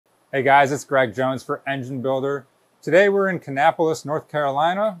Hey guys, it's Greg Jones for Engine Builder. Today we're in Kannapolis, North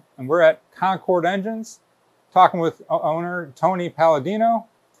Carolina, and we're at Concord Engines, talking with owner Tony Palladino.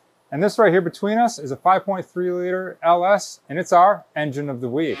 And this right here between us is a 5.3 liter LS, and it's our engine of the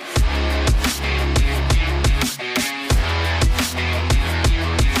week.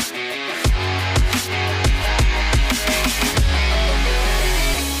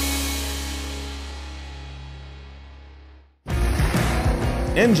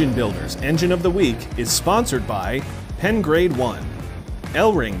 Engine Builder's Engine of the Week is sponsored by Pen Grade 1,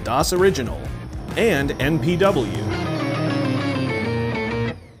 L-Ring DOS Original, and NPW.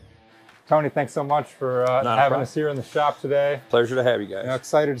 Tony, thanks so much for having us here in the shop today. Pleasure to have you guys.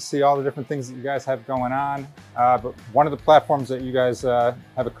 Excited to see all the different things that you guys have going on. But one of the platforms that you guys have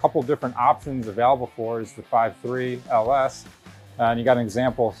a couple different options available for is the 5.3 LS. And you got an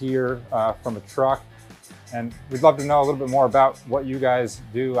example here from a truck. And we'd love to know a little bit more about what you guys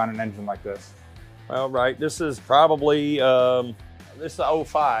do on an engine like this. Well, right, this is probably, this is a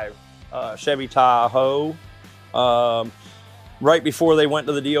 05 Chevy Tahoe. Right before they went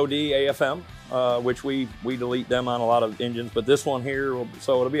to the DOD AFM, which we delete them on a lot of engines, but this one here,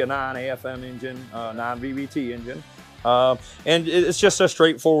 so it'll be a non-AFM engine, non-VVT engine. And it's just a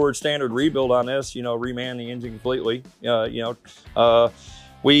straightforward standard rebuild on this, you know, reman the engine completely.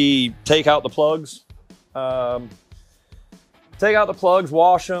 We take out the plugs,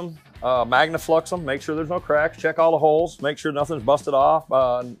 wash them, magnaflux them, make sure there's no cracks, check all the holes, make sure nothing's busted off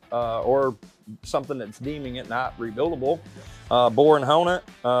or something that's deeming it not rebuildable. Bore and hone it,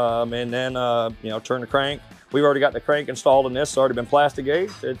 and then turn the crank. We've already got the crank installed in this. It's already been plastic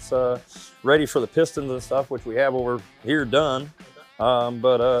aged. It's ready for the pistons and stuff, which we have over here done.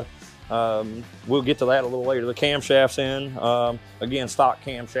 We'll get to that a little later. The camshaft's in. Again, stock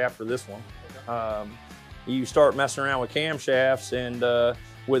camshaft for this one. You start messing around with camshafts and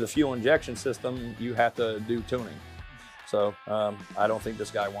with a fuel injection system, you have to do tuning. So I don't think this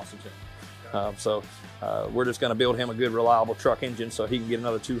guy wants to tune. We're just going to build him a good, reliable truck engine so he can get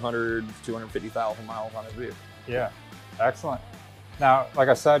another 250,000 miles on his vehicle. Yeah, excellent. Now, like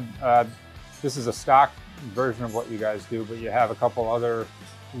I said, this is a stock version of what you guys do, but you have a couple other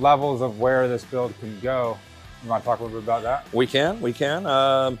levels of where this build can go. You want to talk a little bit about that? We can.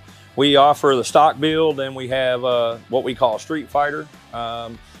 We offer the stock build, and we have what we call a street fighter.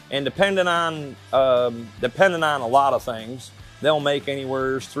 And depending on a lot of things, they'll make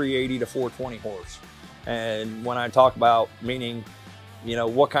anywhere 380 to 420 horse. And when I talk about meaning,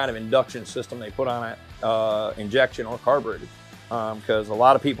 what kind of induction system they put on it, injection or carbureted. Because a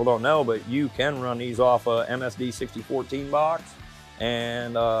lot of people don't know, but you can run these off a MSD 6014 box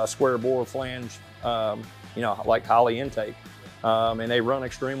and a square bore flange, like Holly intake. And they run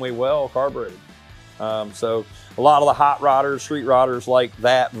extremely well carbureted. So a lot of the hot rodders, street rodders like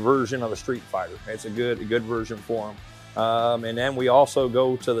that version of a street fighter. It's a good version for them. And then we also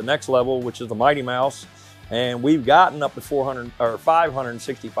go to the next level, which is the Mighty Mouse, and we've gotten up to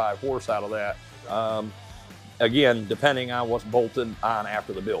 565 horse out of that. Again, depending on what's bolted on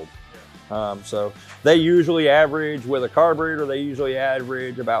after the build. So they usually average with a carburetor. They usually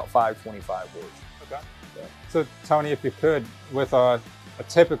average about 525 horse. Okay. So Tony, if you could, with a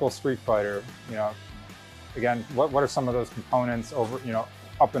typical street fighter, again, what are some of those components over,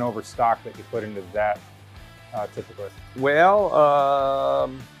 up and over stock that you put into that? Typically?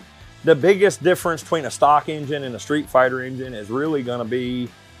 Well, the biggest difference between a stock engine and a street fighter engine is really going to be,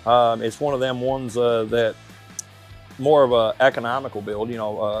 it's one of them ones that more of a economical build,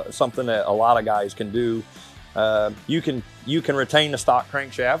 something that a lot of guys can do. You can retain the stock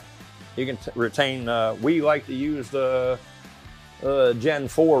crankshaft. You can retain, we like to use the Gen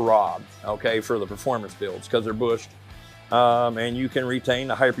 4 rod, okay, for the performance builds because they're bushed. And you can retain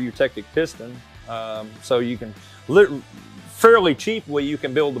the hypereutectic piston. So you can, fairly cheaply, you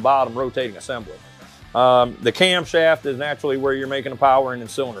can build the bottom rotating assembly. The camshaft is naturally where you're making the power and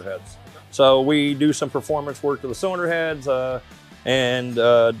cylinder heads. So we do some performance work to the cylinder heads and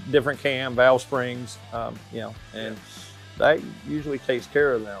different cam, valve springs, and that usually takes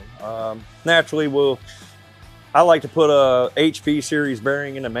care of them. Naturally, I like to put a HP series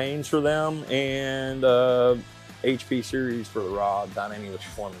bearing in the mains for them and HP series for the rods on any of the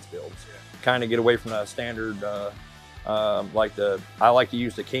performance builds. Kind of get away from the standard, I like to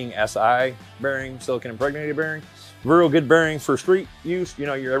use the King SI bearing, silicon impregnated bearing. Real good bearing for street use,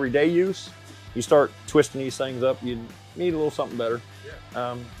 your everyday use. You start twisting these things up, you need a little something better.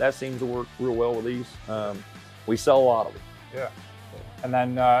 Yeah. That seems to work real well with these. We sell a lot of them. Yeah. And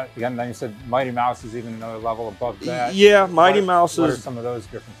then again, you said Mighty Mouse is even another level above that. Yeah, Mighty Mouse is. What are some of those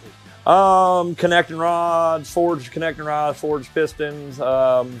differences? Connecting rods, forged connecting rods, forged pistons.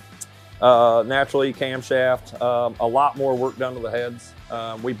 naturally camshaft, a lot more work done to the heads.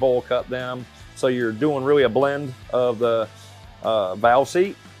 We bowl cut them, so you're doing really a blend of the valve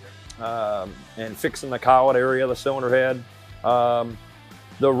seat and fixing the collet area of the cylinder head.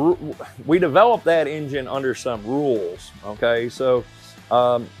 We developed that engine under some rules, okay? So,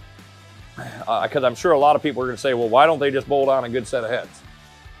 because I'm sure a lot of people are gonna say, well, why don't they just bolt on a good set of heads?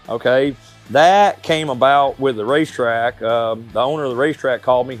 Okay, that came about with the racetrack. The owner of the racetrack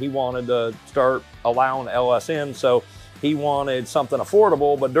called me. He wanted to start allowing LS in, so he wanted something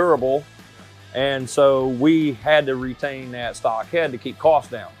affordable but durable. And so we had to retain that stock head to keep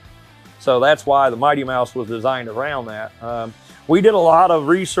costs down. So that's why the Mighty Mouse was designed around that. We did a lot of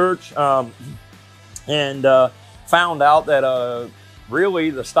research and found out that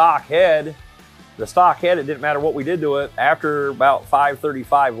really the stock head, it didn't matter what we did to it. After about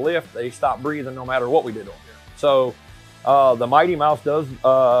 535 lift, they stopped breathing no matter what we did to them. So the Mighty Mouse does,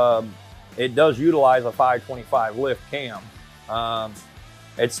 it does utilize a 525 lift cam.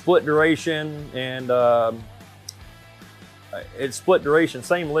 It's split duration and it's split duration,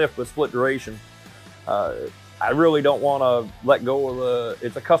 same lift but split duration. I really don't want to let go of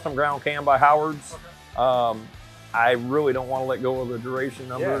it's a custom ground cam by Howard's. Okay. I really don't want to let go of the duration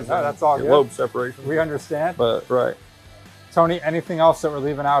numbers. Yeah, no, that's all good. Lobe separation. We understand. But right. Tony, anything else that we're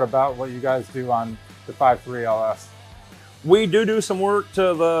leaving out about what you guys do on the 5.3 LS? We do some work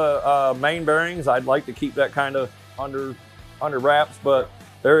to the main bearings. I'd like to keep that kind of under wraps, but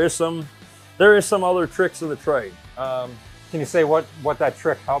there is some other tricks of the trade. Can you say what that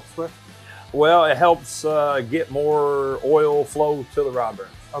trick helps with? Well, it helps get more oil flow to the rod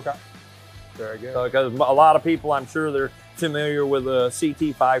bearings. Okay. Very good. Because a lot of people, I'm sure they're familiar with the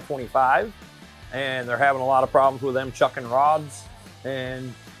CT 525, and they're having a lot of problems with them chucking rods.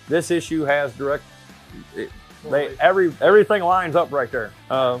 And this issue has everything lines up right there.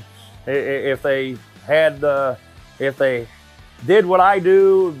 If they did what I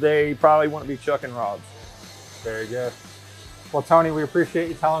do, they probably wouldn't be chucking rods. Very good. Well, Tony, we appreciate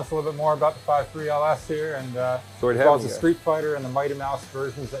you telling us a little bit more about the 5.3 LS here, and as well as the Street Fighter and the Mighty Mouse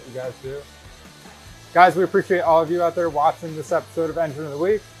versions that you guys do. Guys, we appreciate all of you out there watching this episode of Engine of the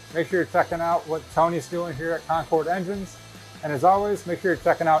Week. Make sure you're checking out what Tony's doing here at Concord Engines. And as always, make sure you're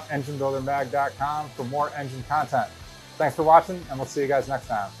checking out enginebuildermag.com for more engine content. Thanks for watching, and we'll see you guys next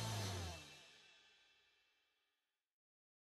time.